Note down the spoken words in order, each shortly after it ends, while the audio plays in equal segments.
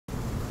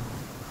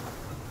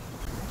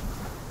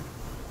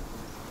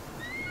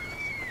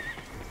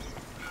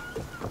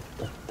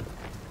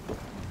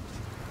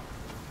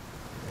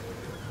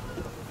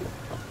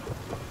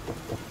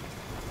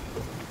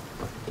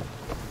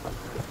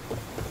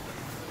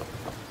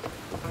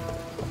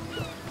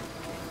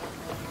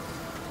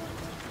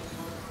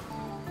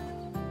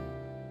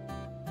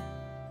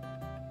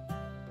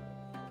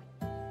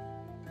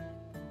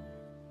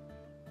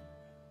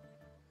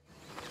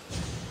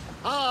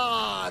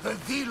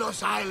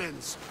Delos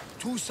Islands,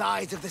 two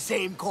sides of the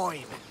same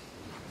coin.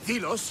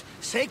 Delos,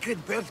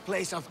 sacred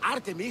birthplace of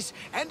Artemis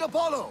and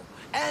Apollo,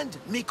 and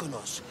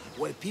Mykonos,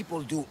 where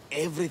people do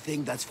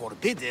everything that's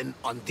forbidden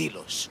on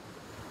Delos.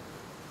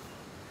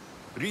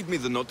 Read me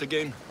the note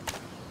again.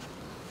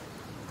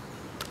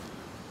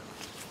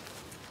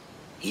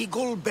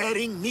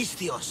 Eagle-bearing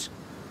Mystios.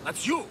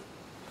 That's you.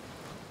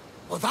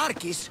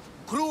 Podarkes,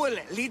 cruel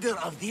leader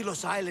of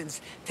Delos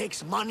Islands,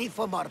 takes money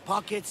from our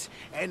pockets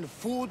and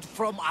food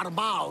from our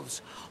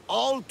mouths,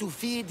 all to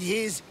feed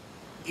his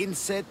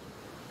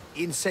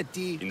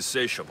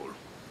Insatiable.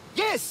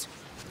 Yes!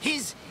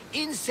 His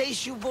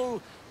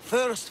insatiable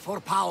thirst for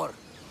power.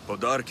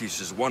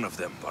 Podarkes is one of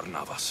them,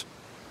 Barnabas.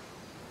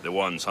 The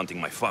ones hunting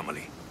my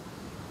family.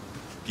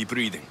 Keep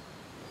reading.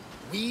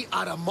 We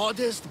are a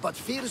modest but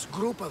fierce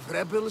group of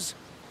rebels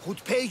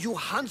who'd pay you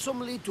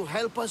handsomely to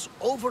help us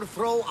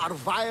overthrow our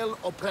vile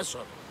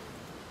oppressor.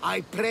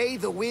 I pray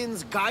the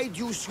winds guide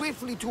you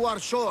swiftly to our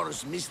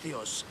shores,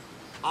 Mystios.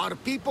 Our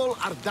people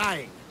are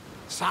dying.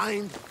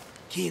 Signed,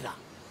 Kyra.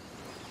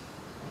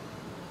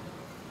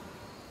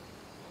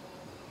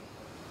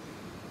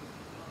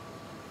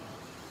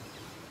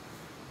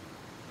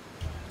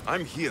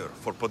 I'm here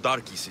for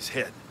Podarkes'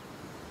 head.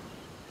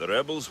 The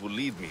rebels will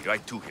lead me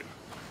right to him.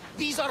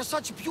 These are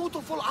such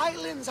beautiful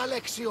islands,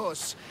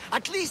 Alexios.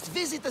 At least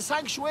visit the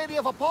sanctuary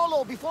of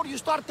Apollo before you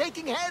start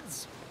taking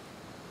heads.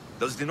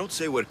 Does the note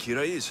say where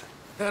Kyra is?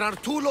 There are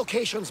two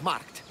locations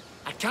marked.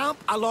 A camp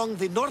along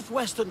the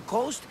northwestern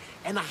coast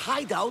and a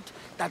hideout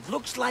that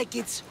looks like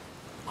it's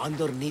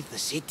underneath the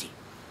city.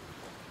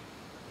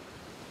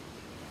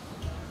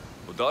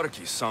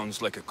 Podarkes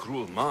sounds like a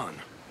cruel man.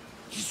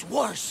 He's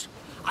worse.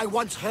 I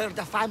once heard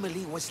a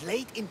family was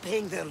late in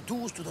paying their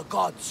dues to the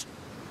gods.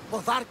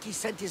 Podarkes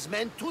sent his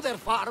men to their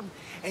farm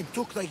and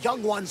took the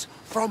young ones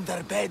from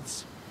their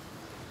beds.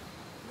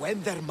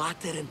 When their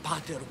mater and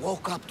pater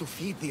woke up to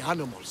feed the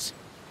animals,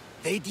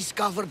 they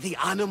discovered the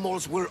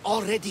animals were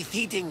already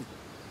feeding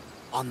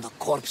on the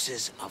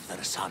corpses of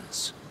their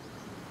sons.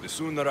 The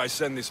sooner I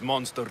send this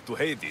monster to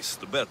Hades,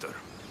 the better.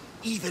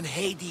 Even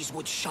Hades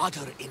would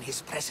shudder in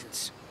his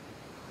presence.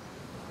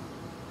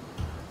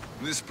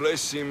 This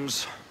place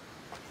seems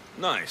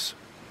nice.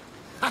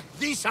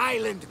 This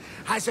island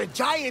has a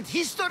giant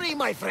history,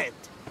 my friend.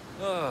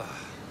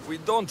 We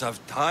don't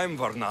have time,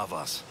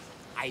 Barnabas.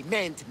 I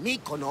meant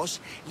Mykonos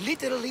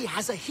literally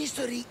has a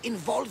history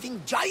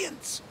involving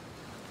giants.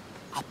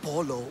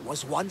 Apollo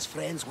was once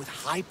friends with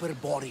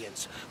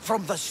Hyperboreans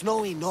from the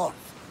snowy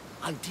north,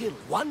 until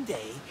one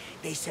day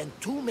they sent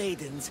 2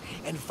 maidens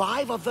and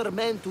 5 of their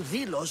men to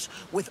Delos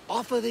with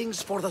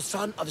offerings for the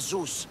son of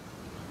Zeus.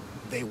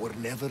 They were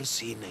never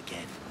seen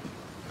again.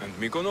 And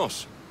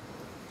Mykonos?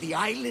 The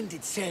island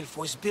itself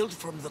was built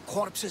from the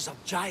corpses of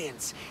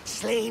giants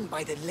slain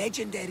by the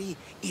legendary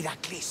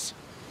Heracles.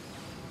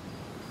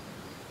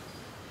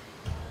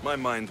 My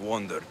mind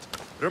wandered.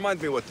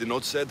 Remind me what the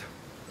note said.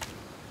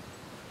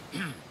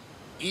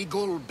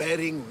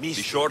 Eagle-bearing Mystios.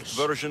 The short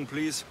version,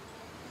 please.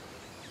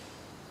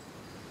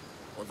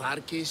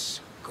 Podarkes,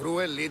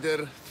 cruel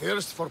leader,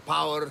 thirst for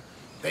power,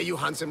 pay you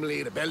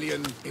handsomely,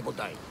 rebellion, people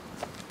die.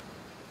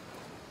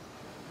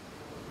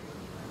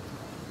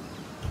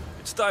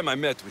 It's time I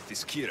met with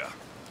this Kyra.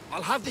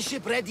 I'll have the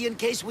ship ready in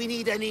case we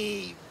need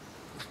any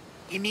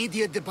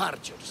immediate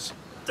departures.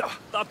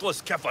 That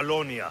was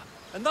Kefalonia,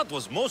 and that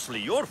was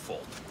mostly your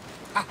fault.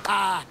 Ha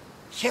ha!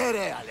 Here,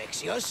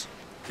 Alexios.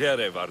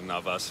 Here,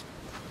 Barnabas.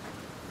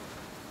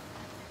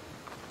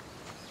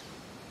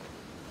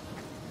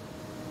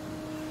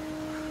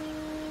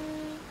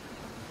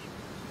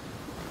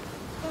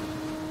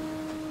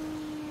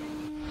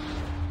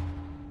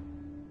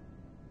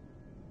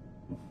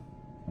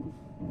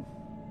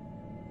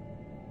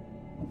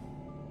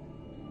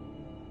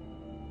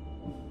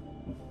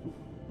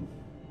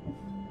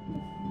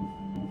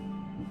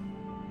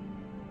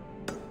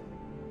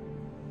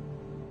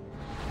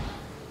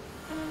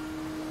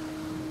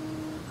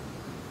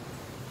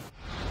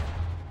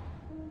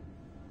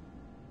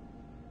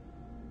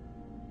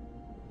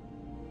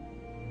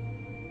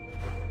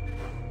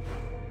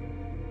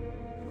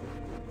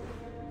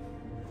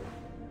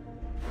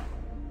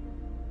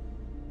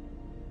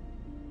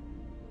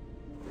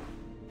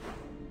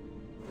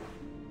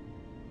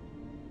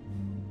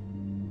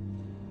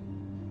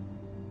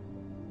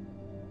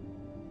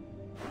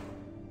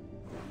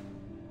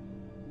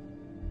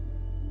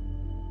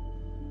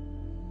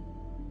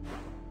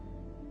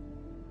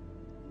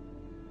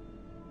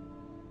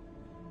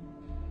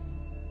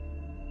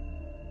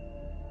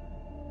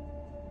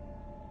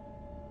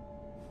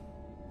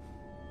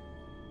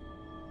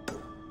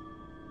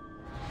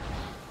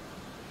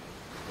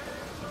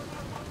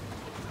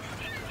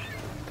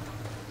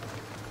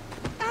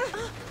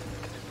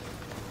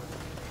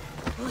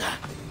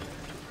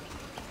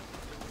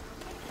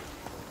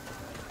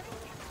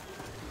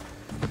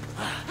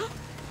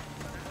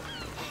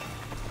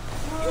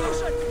 You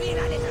should feel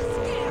a little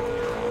scared.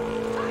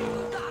 I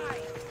will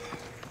die.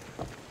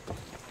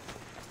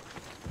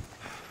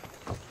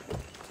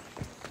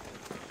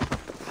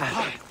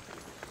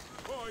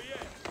 Oh,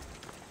 yeah.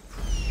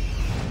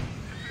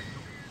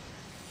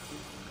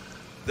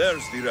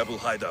 There's the rebel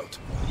hideout.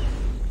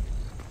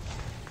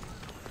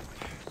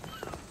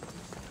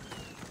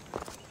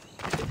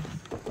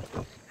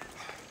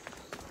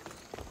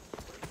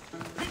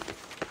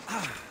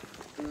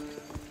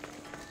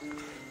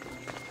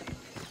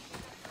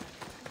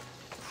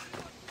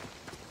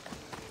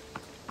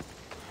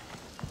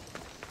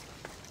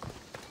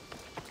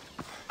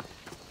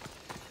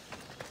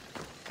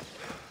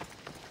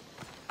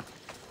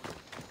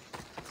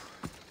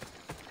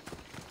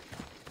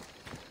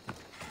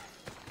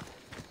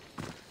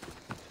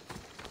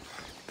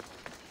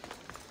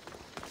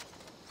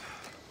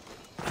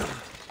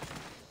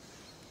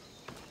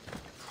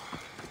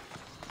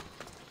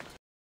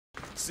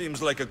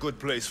 Seems like a good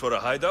place for a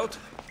hideout.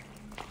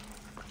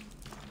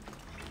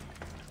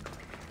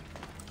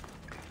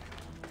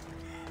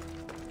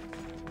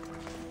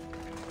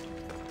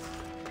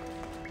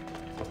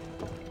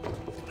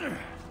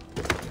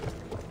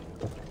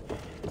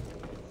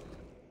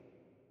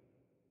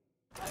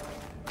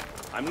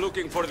 I'm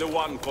looking for the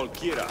one called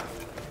Kyra.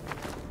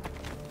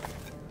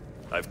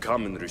 I've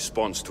come in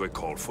response to a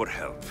call for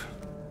help.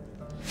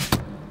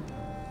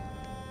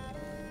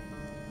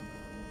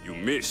 You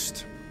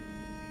missed.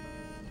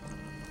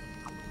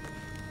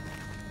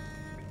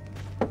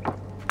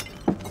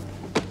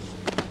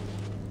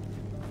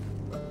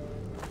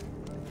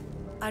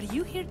 Are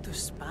you here to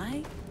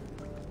spy,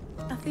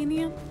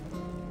 Athenian?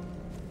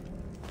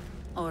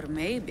 Or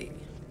maybe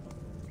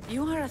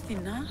you are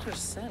Athena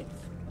herself,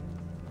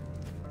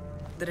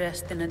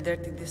 dressed in a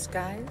dirty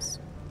disguise?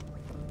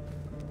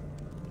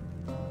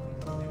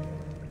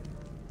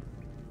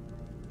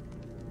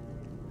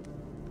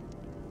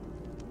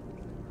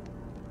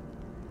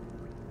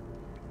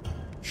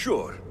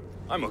 Sure,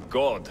 I'm a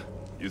god.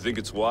 You think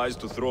it's wise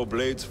to throw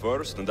blades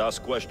first and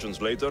ask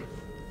questions later?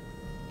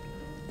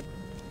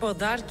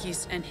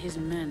 Podarkes and his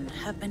men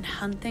have been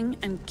hunting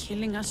and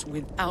killing us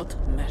without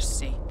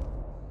mercy.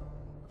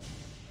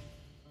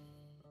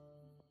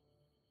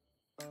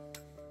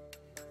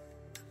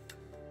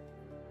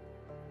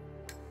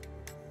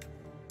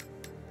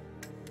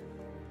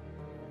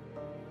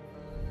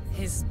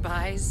 His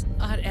spies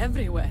are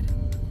everywhere.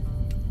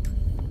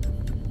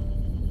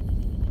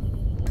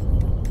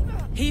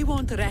 He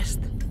won't rest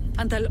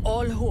until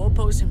all who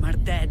oppose him are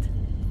dead.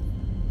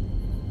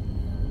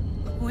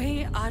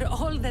 We are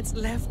all that's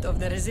left of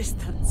the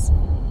resistance.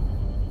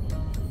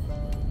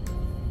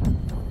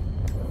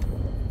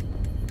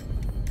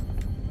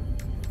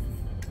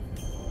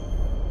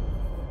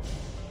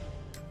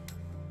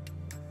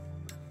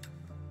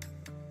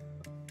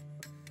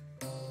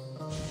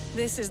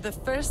 This is the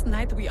first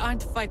night we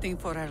aren't fighting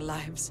for our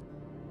lives.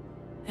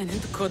 And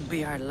it could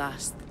be our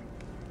last.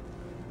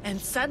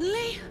 And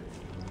suddenly,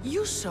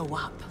 you show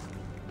up.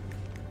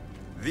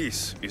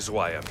 This is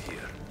why I'm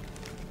here.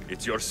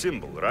 It's your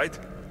symbol, right?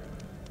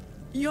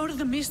 You're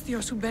the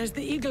Mystios who bears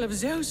the eagle of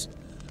Zeus?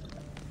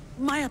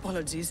 My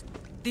apologies.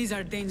 These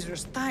are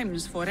dangerous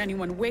times for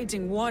anyone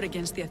waging war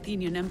against the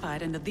Athenian Empire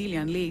and the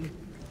Delian League.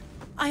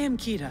 I am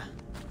Kyra.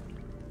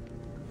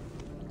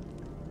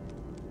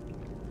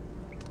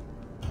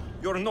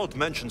 Your note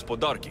mentions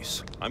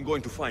Podarkes. I'm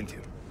going to find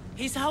him.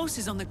 His house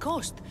is on the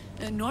coast,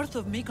 north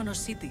of Mykonos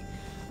city.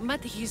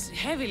 But he's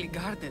heavily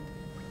guarded.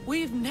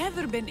 We've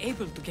never been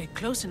able to get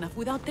close enough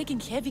without taking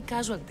heavy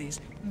casualties.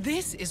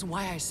 This is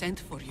why I sent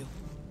for you.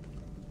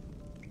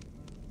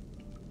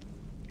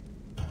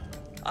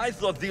 I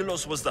thought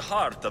Delos was the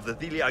heart of the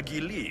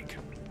Deliagi League.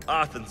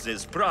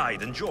 Athens'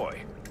 pride and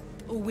joy.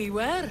 We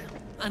were,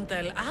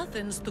 until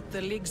Athens took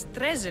the League's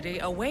treasury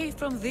away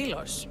from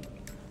Delos.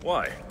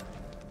 Why?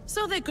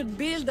 So they could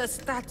build a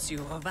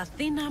statue of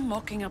Athena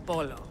mocking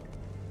Apollo.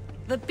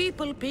 The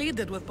people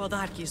pleaded with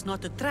Podarkes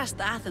not to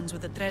trust Athens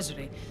with the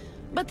treasury,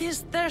 but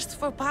his thirst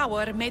for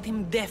power made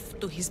him deaf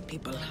to his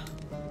people.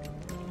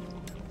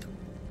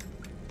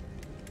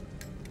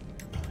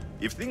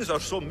 If things are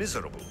so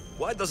miserable,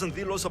 why doesn't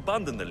Delos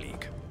abandon the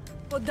League?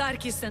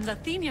 Podarkes sends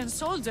Athenian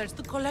soldiers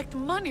to collect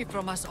money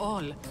from us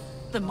all.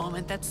 The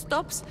moment that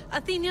stops,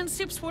 Athenian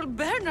ships will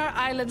burn our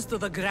islands to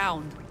the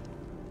ground.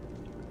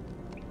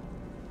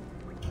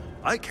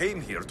 I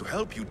came here to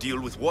help you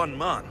deal with one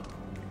man,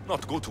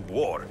 not go to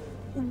war.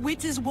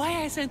 Which is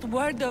why I sent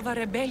word of a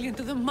rebellion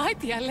to the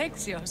mighty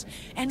Alexios,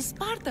 and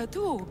Sparta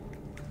too.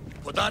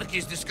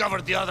 Podarkes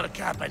discovered the other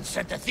camp and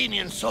sent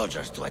Athenian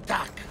soldiers to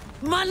attack.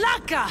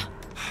 Malaka!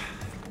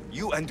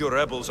 You and your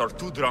rebels are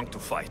too drunk to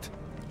fight.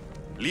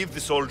 Leave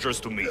the soldiers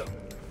to me.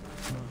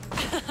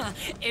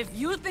 If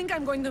you think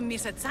I'm going to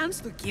miss a chance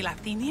to kill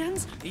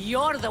Athenians,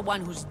 you're the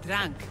one who's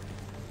drunk.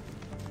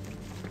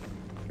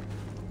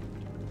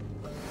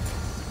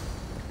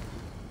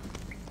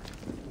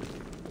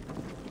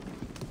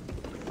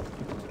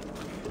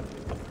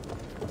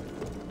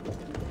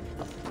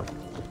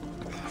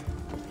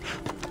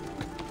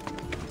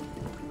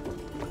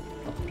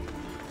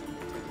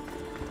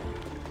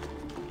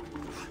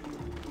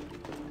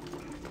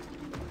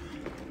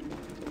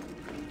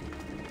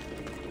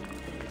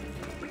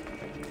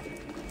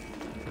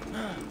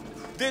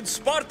 Did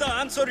Sparta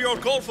answer your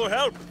call for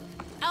help?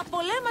 A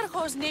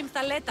Polemarchos named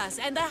Thaletas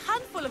and a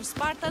handful of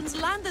Spartans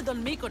landed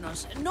on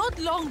Mykonos not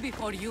long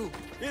before you.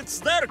 It's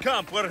their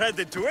camp we're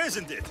headed to,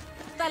 isn't it?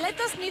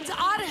 Thaletas needs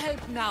our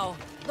help now,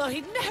 though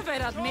he'd never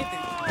admit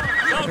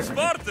it. Sounds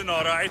Spartan,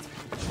 all right.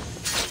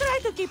 Try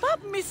to keep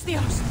up,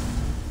 Mystios.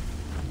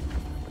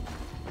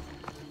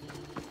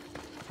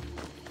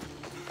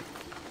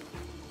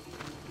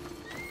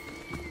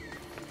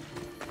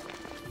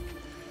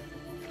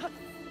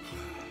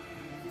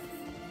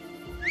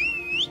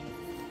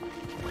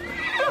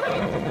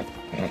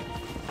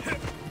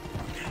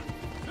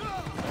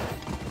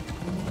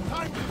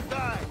 Time to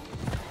die!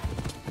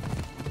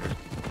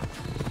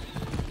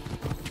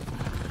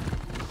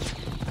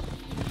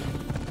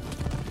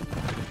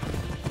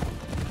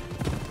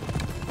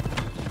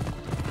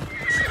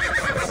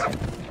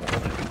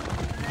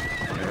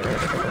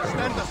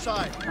 Stand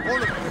aside,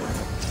 all of you.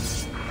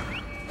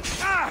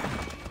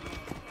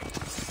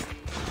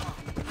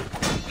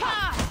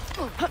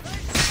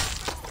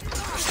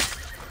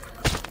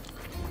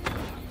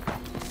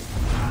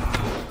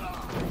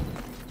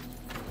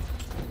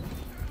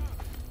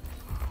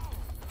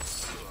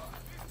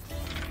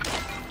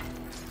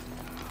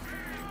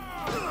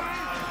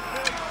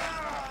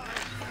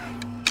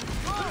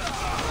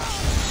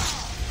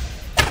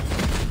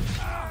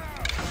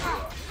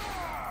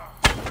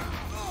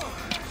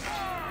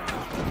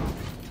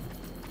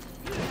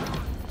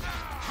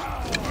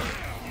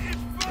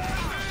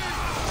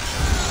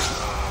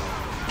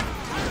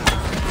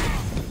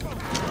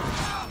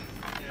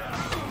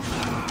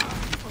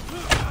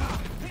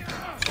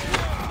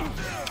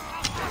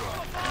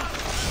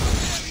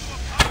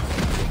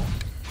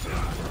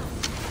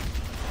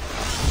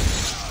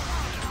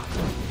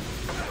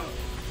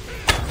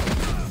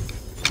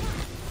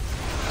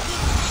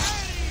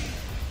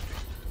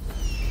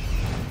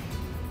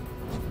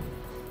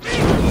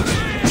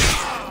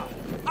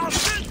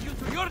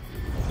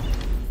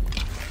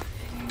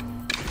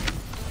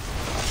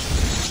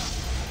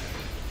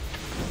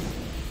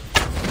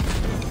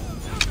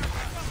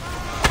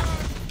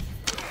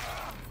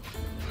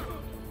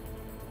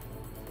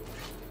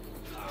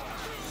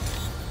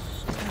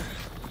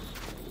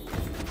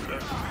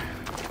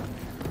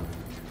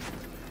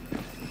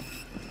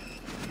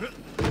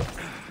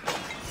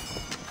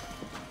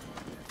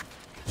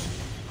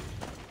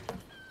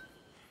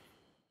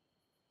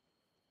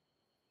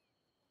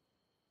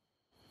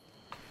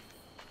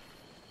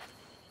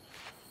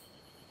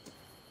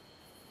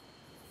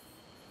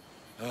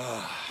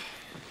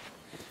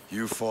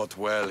 You fought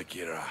well,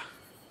 Kyra.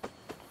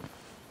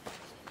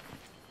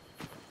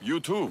 You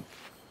too.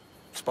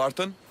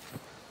 Spartan?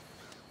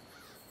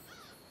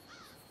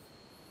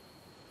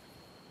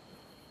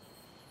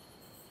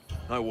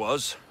 I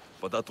was,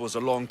 but that was a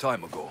long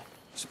time ago.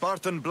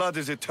 Spartan blood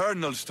is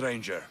eternal,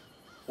 stranger.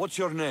 What's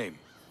your name?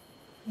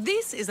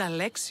 This is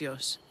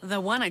Alexios, the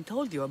one I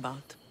told you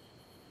about.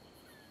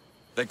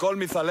 They call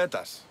me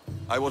Thaletas.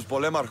 I was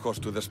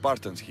Polemarchos to the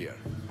Spartans here.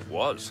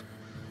 Was?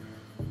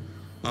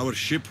 Our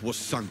ship was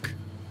sunk.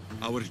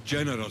 Our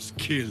generals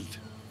killed.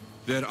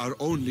 There are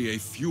only a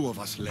few of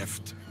us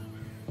left.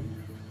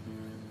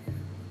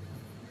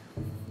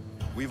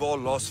 We've all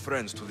lost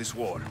friends to this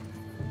war.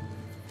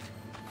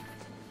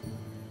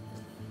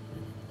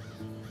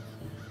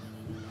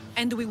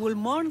 And we will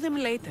mourn them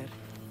later.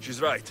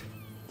 She's right.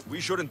 We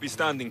shouldn't be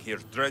standing here,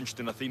 drenched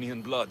in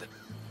Athenian blood.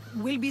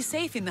 We'll be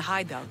safe in the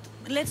hideout.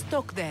 Let's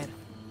talk there.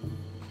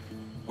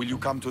 Will you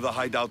come to the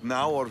hideout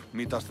now or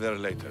meet us there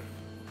later?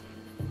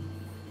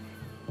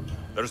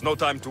 There's no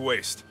time to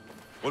waste.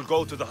 We'll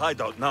go to the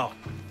hideout now.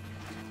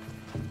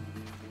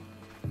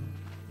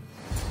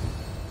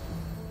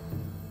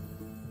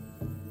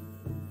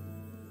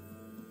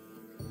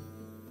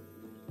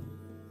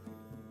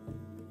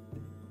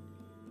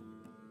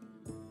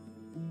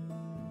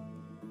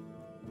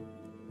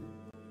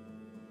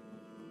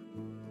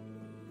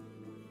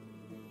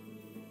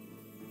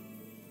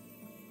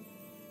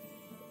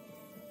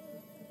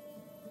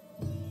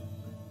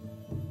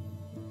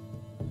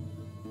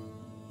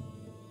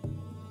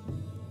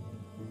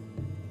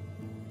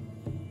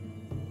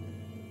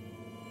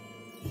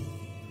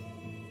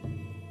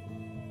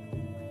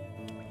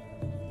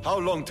 How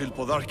long till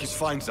Podarkes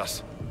finds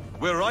us?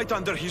 We're right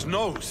under his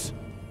nose.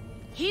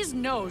 His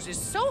nose is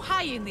so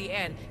high in the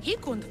air, he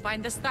couldn't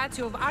find the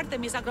statue of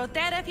Artemis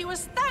Agrotera if he was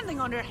standing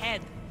on her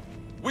head.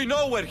 We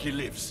know where he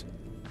lives.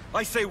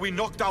 I say we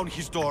knock down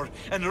his door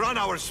and run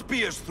our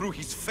spears through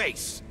his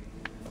face.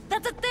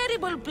 That's a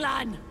terrible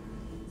plan.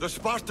 The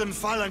Spartan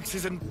phalanx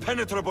is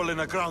impenetrable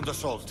in a ground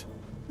assault.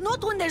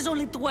 Not when there's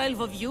only 12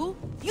 of you.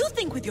 You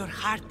think with your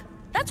heart.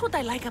 That's what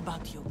I like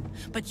about you.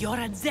 But you're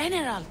a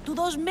general. To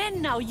those men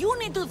now, you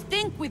need to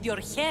think with your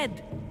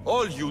head.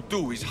 All you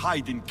do is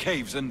hide in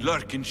caves and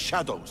lurk in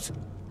shadows.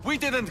 We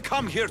didn't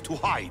come here to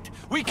hide.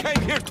 We came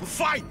here to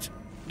fight!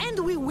 And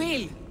we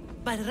will.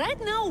 But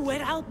right now,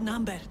 we're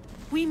outnumbered.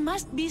 We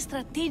must be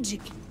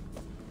strategic.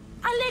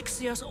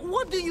 Alexios,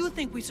 what do you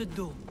think we should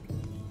do?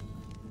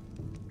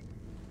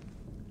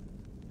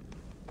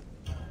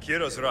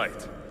 Kyra's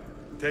right.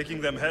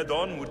 Taking them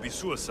head-on would be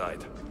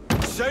suicide.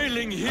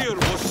 Sailing here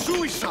was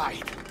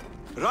suicide!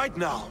 Right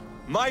now,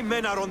 my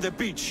men are on the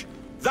beach.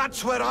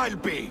 That's where I'll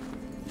be!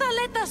 Then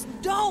let us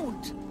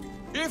don't!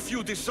 If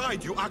you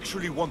decide you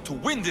actually want to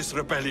win this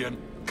rebellion,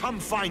 come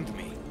find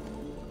me.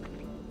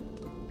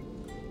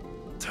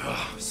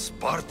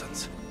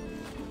 Spartans.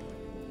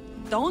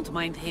 Don't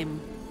mind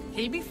him.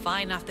 He'll be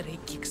fine after he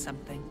kicks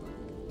something.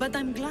 But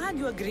I'm glad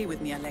you agree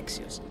with me,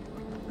 Alexios.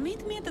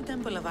 Meet me at the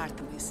Temple of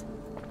Artemis.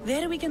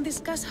 There we can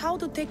discuss how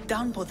to take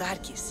down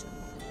Podarkes.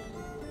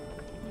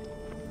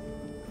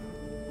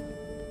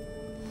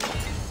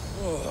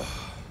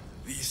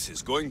 This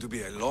is going to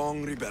be a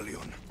long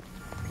rebellion.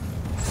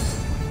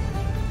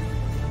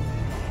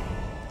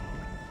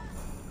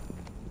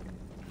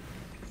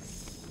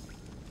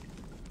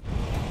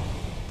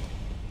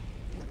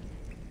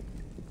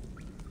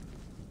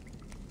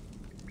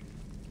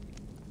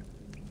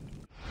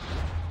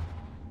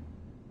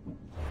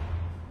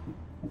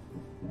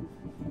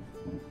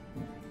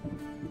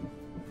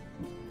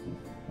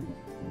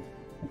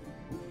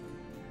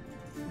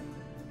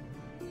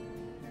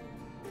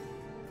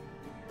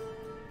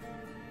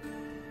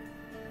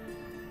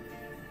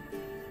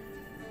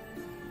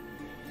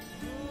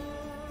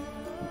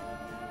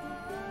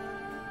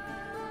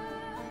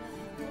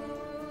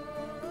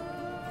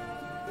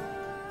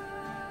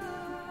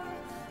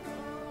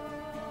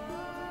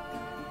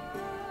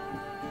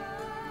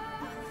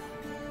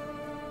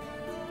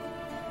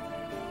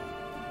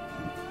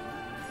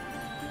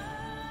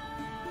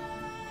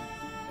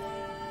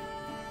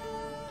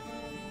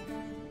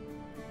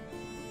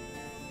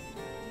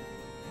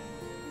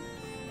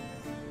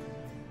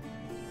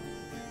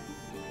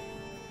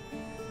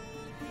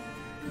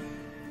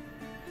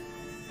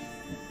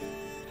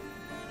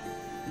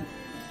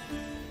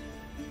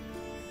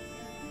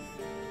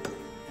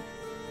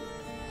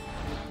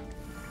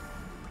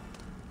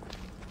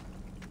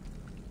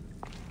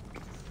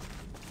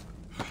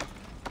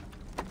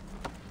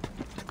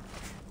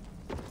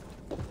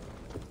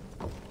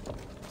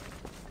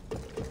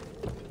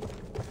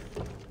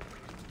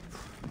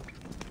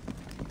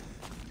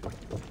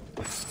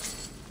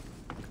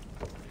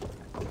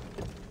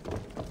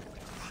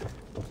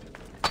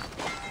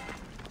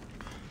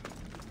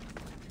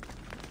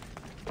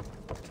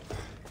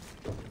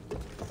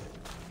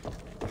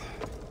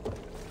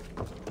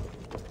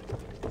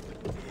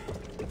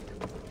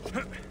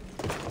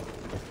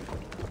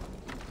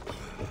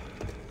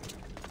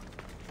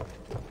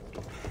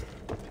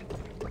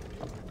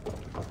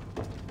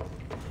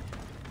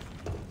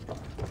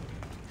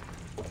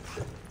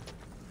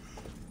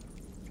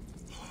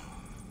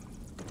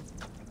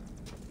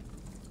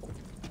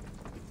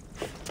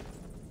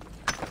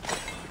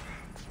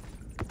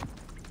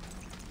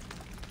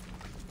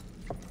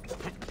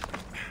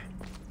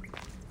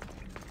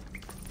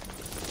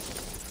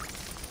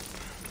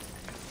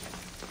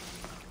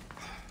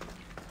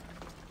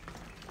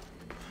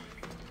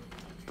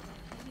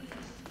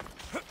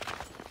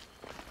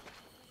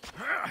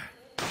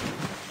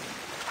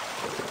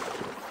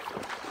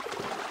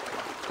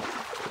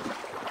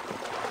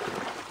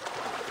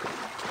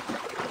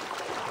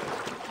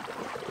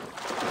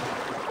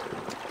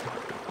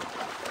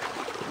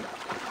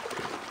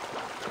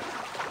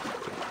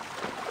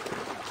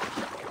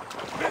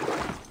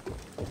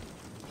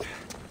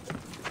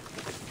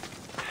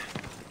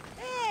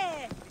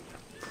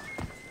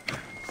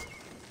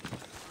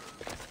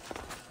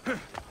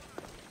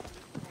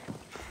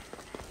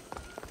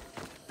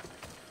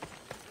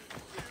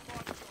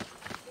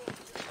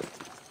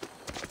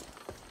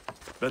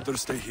 Better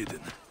stay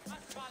hidden.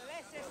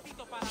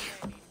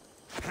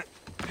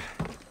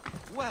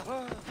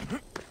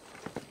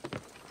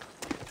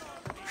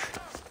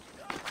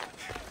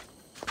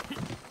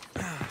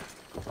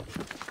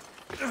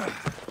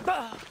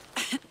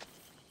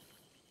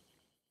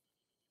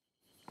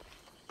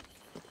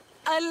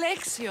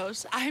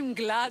 Alexios, I'm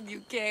glad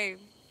you came.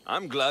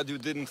 I'm glad you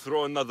didn't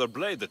throw another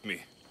blade at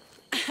me.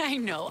 I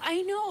know.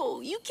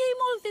 You came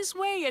all this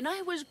way and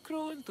I was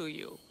cruel to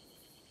you.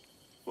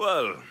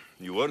 Well,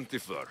 you weren't the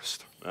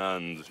first,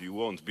 and you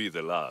won't be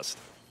the last.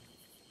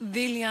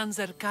 Dilians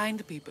are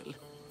kind people.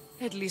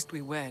 At least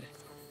we were.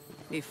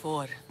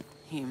 Before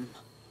him.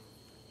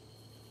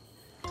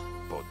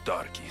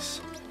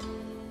 Podarkes.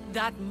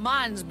 That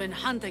man's been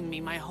hunting me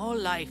my whole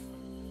life.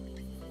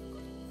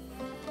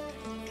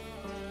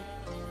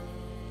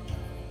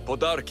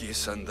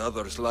 Podarkes and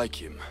others like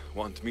him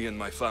want me and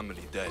my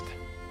family dead.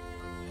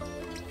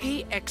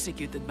 He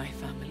executed my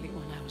family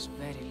when I was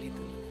very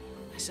little.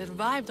 I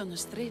survived on the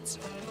streets.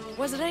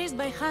 Was raised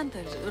by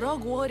hunters,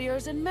 rogue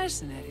warriors, and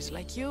mercenaries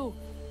like you.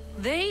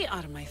 They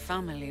are my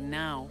family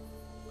now.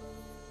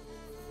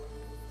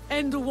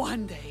 And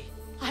one day,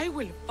 I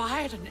will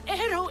fire an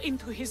arrow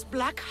into his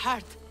black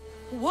heart.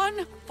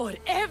 One for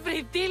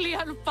every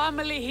Dilian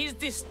family he's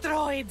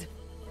destroyed.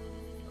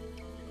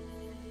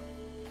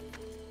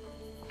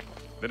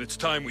 Then it's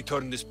time we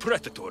turn this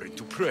predator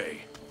into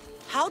prey.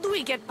 How do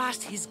we get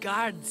past his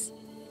guards?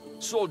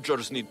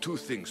 Soldiers need two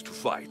things to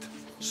fight.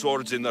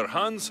 Swords in their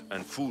hands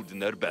and food in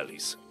their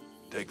bellies.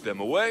 Take them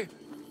away,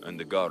 and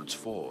the guards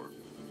fall.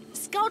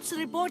 Scouts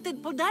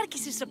reported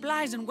Podarkes'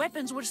 supplies and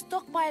weapons were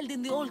stockpiled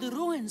in the old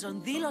ruins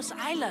on Delos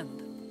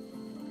Island.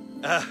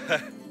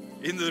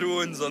 In the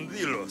ruins on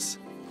Delos.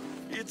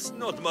 It's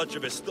not much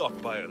of a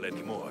stockpile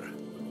anymore.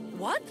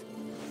 What?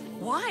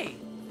 Why?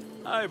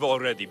 I've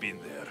already been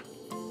there.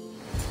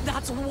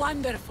 That's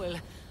wonderful.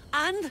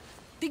 And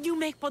did you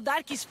make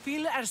Podarkes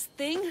feel our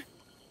sting?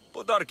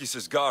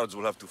 Podarkes' guards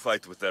will have to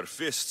fight with their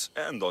fists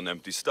and on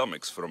empty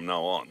stomachs from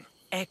now on.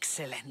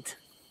 Excellent.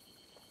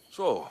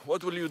 So,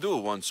 what will you do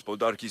once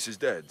Podarkes is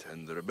dead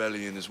and the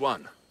rebellion is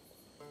won?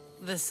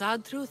 The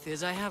sad truth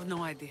is I have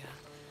no idea.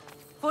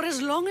 For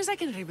as long as I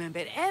can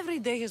remember, every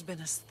day has been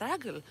a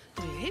struggle.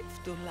 To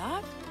live, to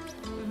laugh.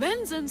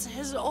 Vengeance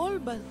has all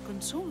but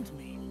consumed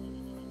me.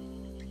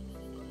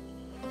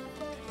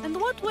 And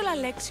what will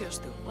Alexios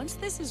do once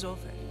this is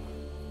over?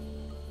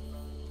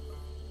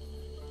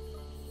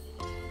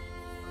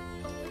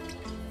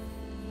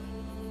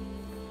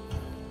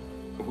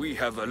 We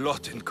have a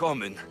lot in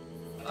common.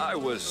 I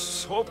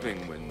was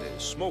hoping when the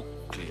smoke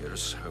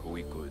clears,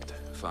 we could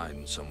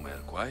find somewhere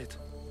quiet.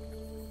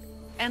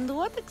 And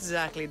what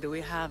exactly do we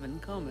have in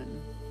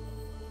common?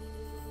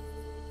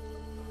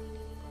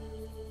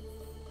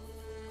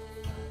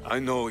 I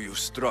know you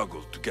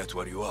struggled to get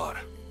where you are.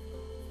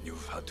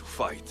 You've had to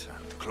fight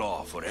and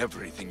claw for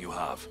everything you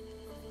have.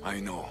 I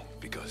know,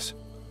 because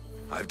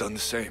I've done the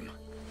same.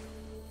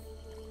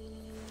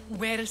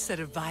 We're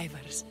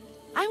survivors.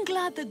 I'm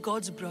glad the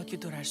gods brought you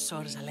to our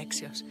shores,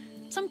 Alexios.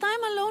 Some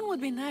time alone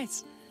would be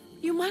nice.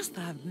 You must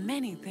have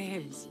many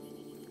tales.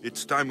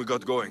 It's time we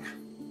got going.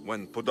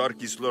 When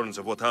Podarkes learns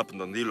of what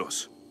happened on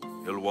Delos,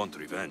 he'll want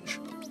revenge.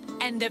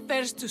 And the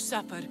first to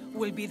suffer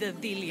will be the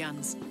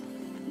Delians.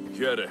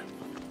 Kyra.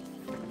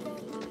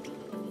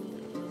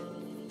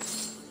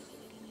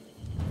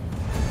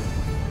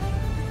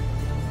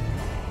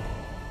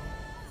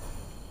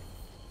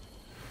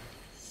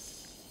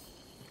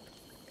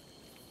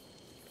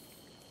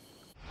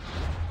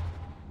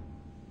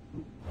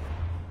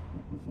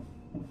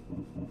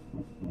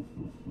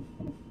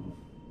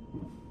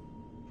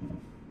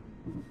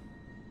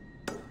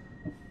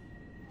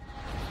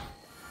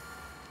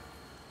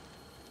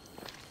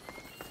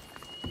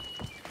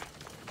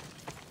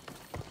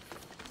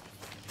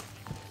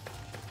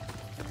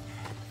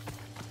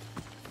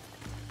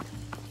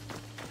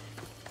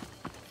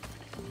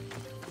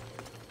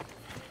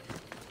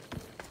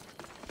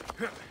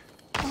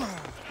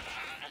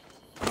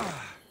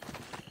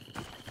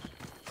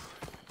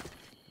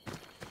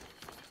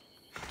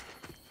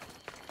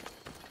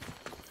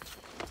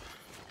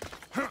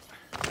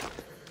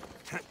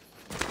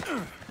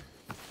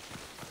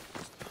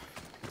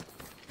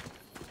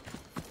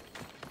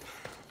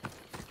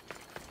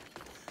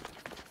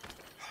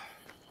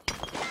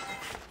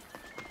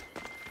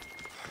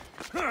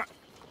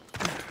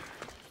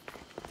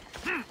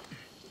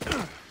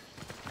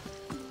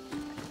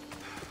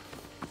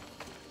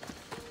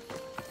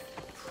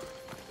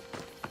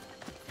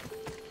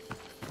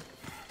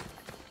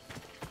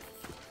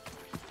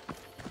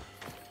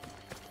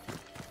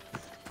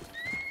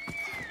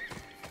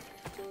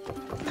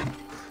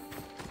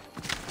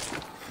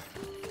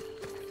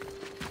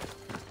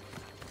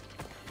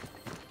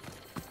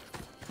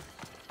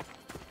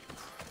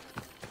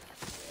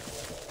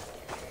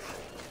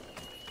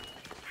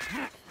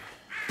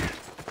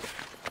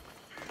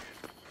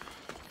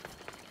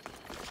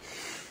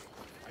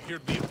 I hear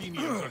the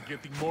Athenians are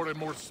getting more and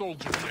more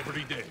soldiers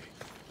every day.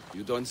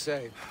 You don't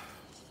say.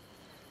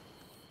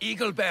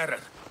 Eagle Bearer,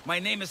 my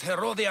name is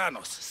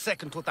Herodianos,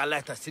 second to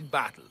Thaletas in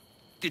battle.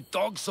 The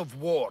dogs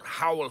of war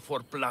howl for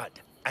blood,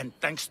 and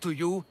thanks to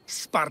you,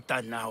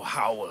 Sparta now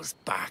howls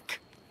back.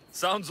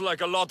 Sounds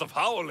like a lot of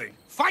howling.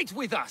 Fight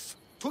with us!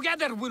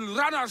 Together we'll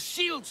run our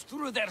shields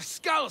through their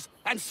skulls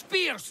and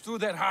spears through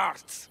their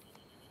hearts.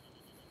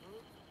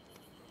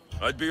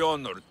 I'd be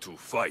honored to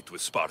fight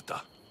with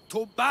Sparta.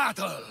 To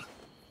battle!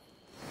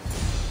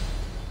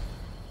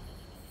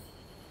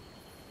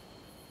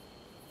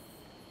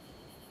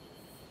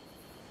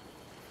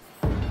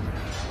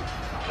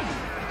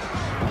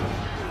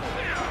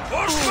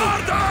 For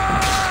Sparta!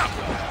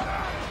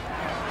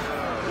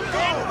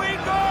 In we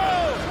go!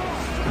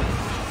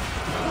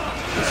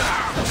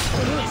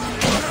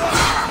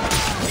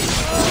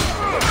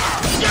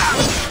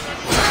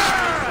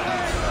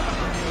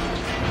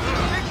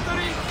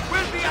 Victory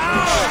will be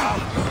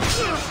ours!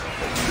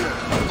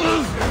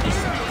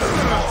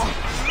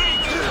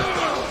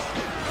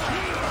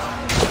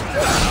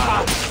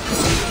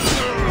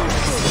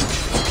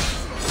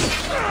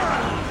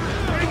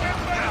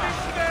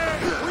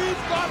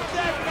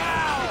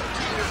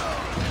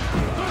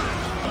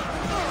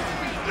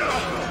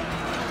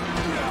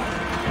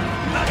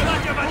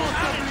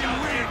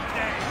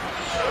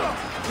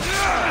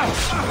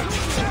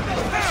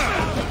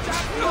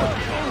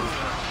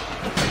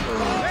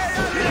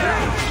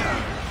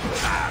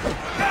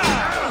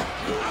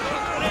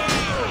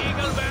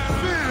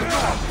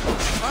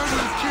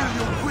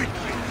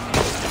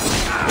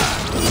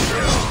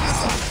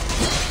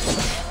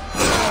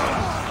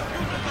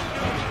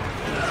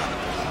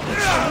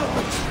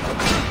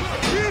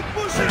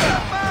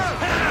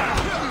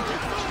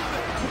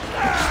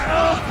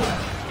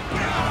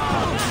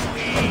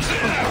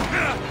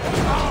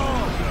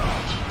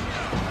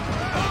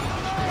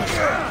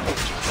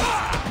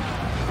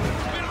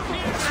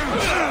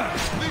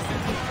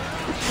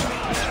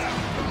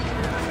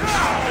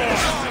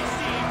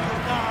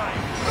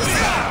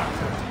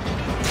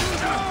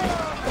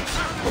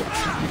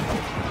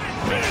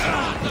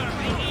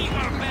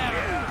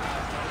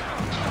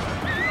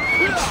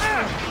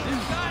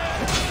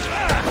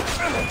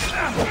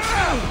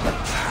 The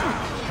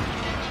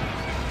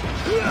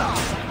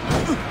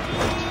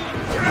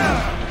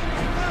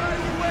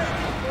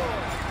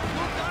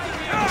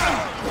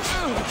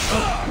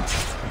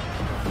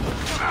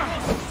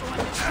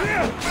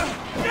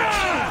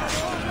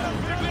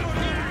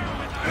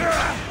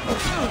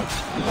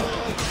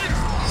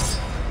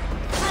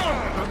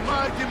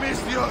mighty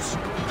Mistios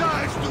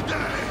dies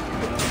today!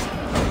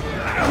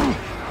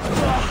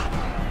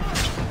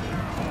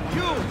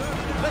 You!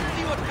 Let's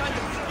see what kind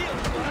of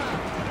skills you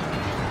have!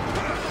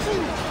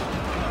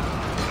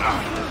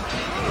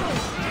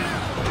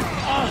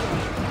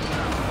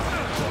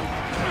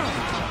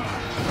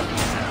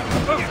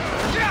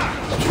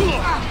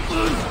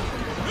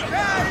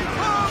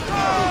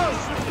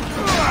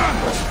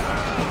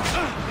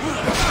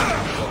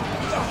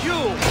 You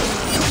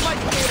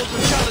might be able to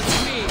challenge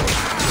me!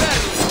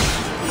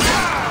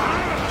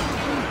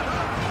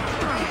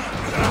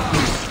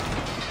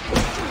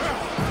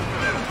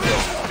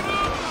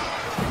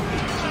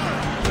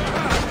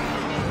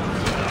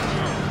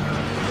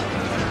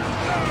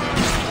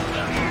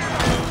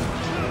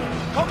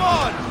 Come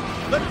on!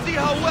 Let's see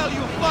how well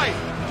you fight!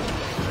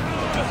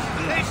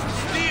 Stay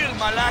still,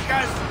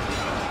 Malakas!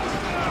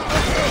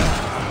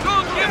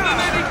 Don't give them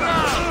any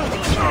ground!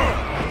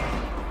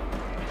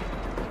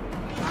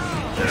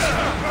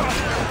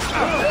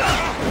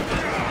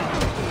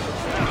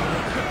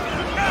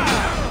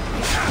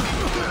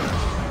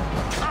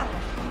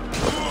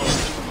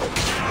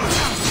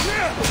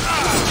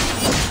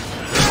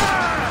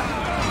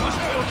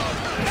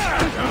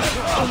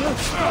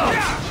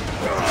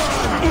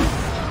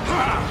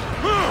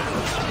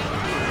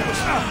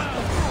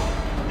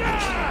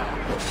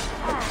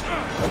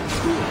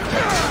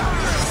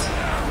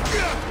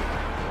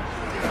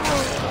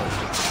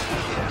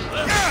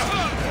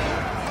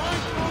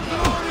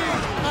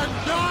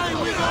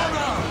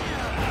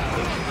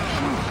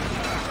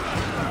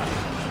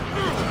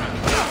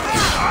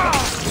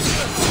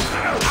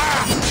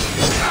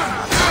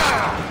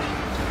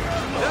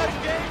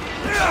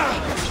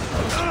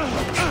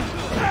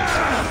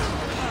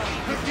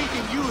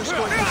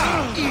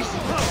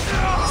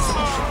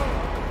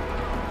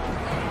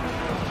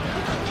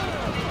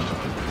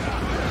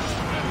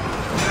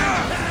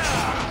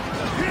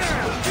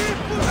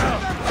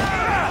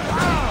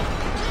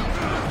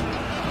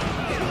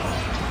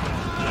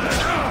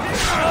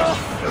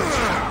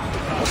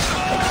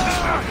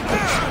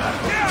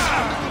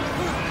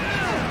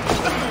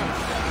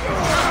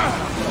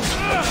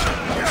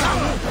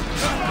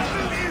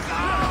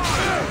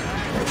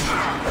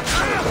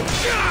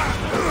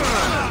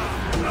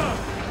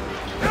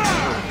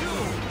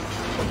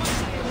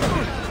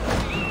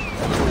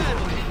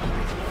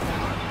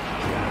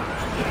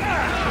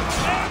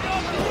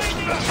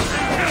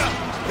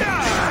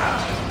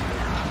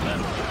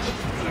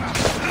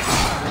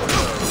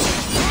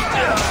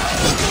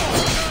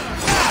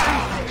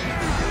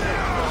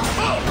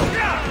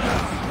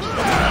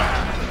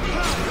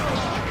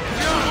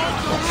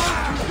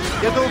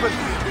 Get over!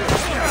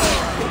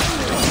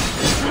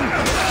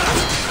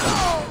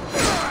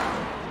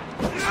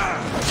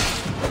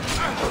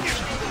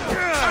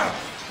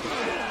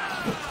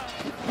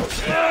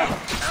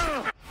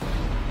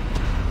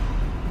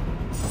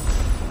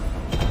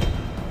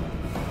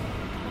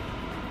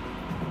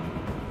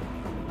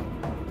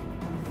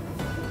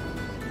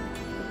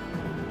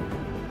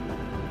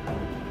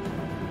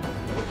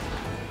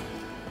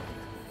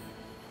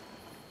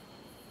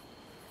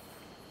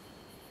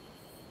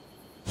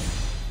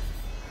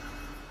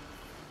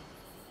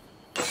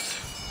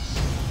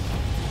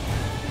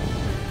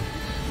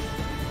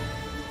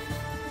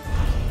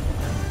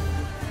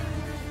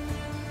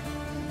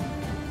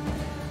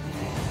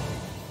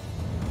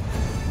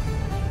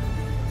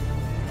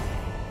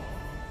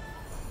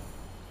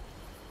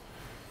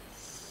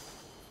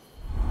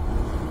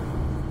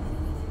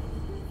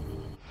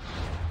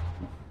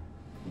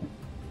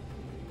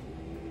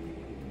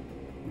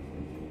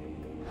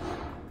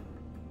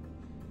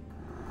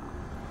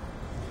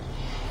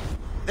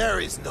 There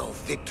is no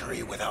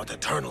victory without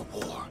eternal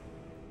war.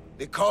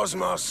 The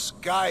cosmos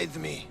guide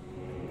me.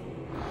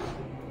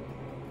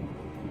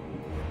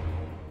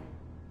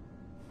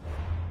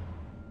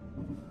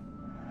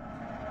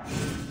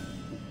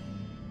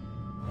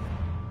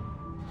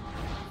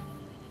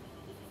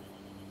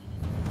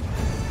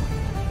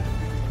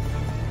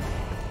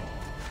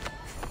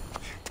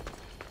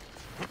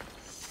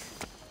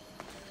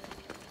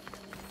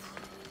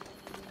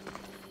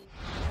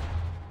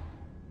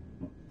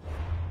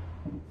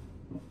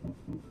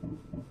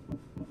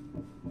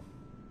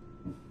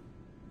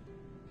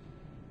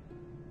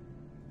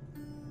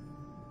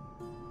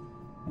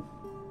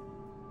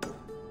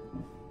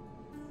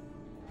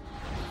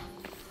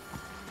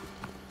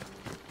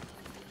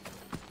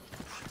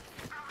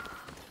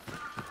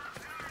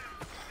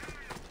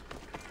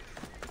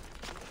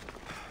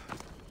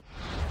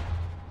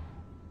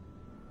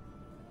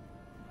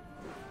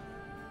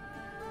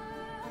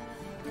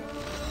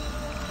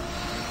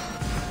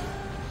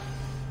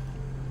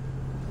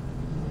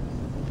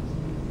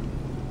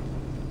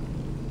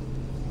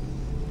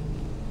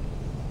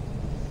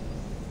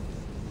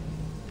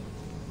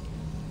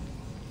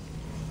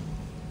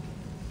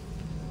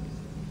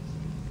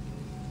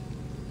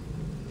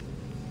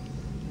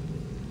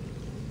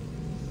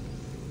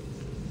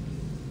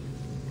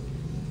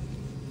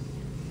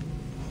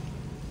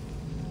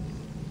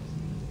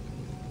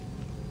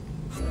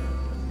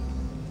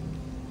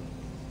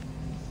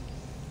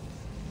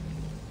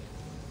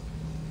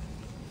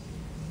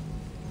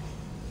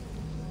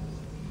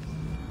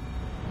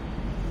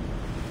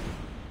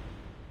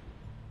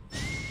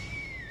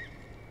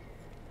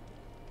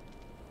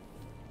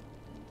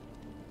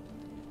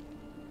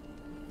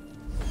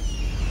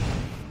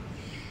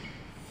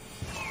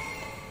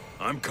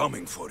 I'm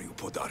coming for you,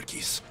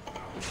 Podarkes.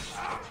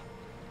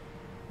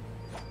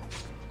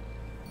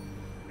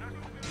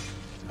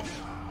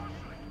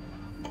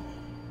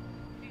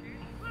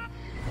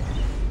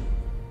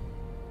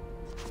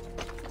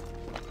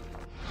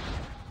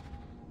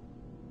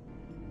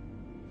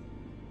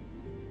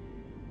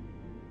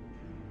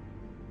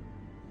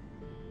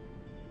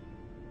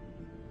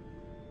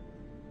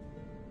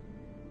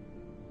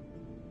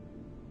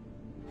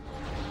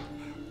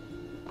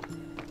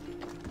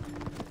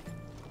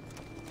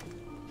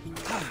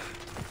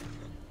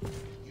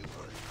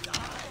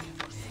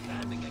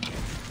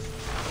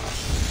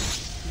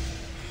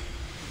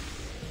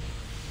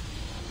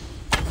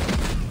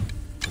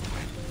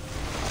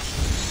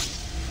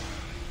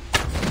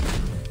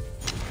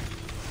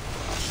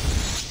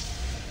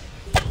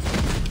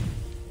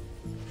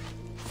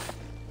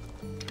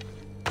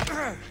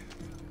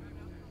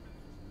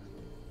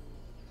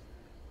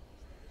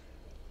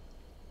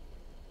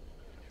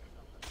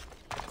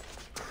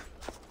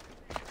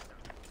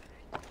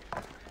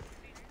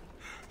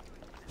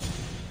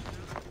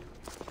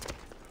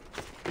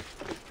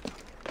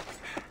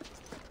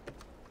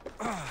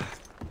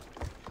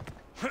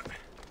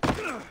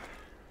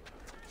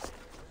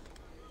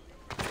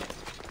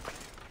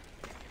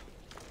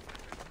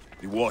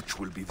 The watch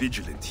will be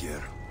vigilant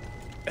here.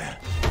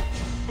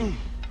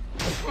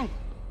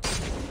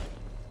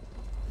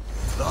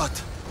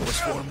 That was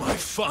for my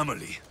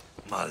family,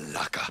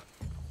 Malaka.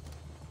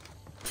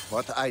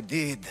 What I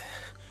did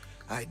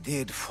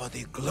for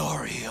the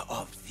glory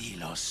of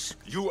Delos.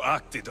 You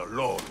acted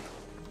alone.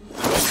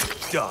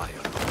 Die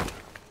alone.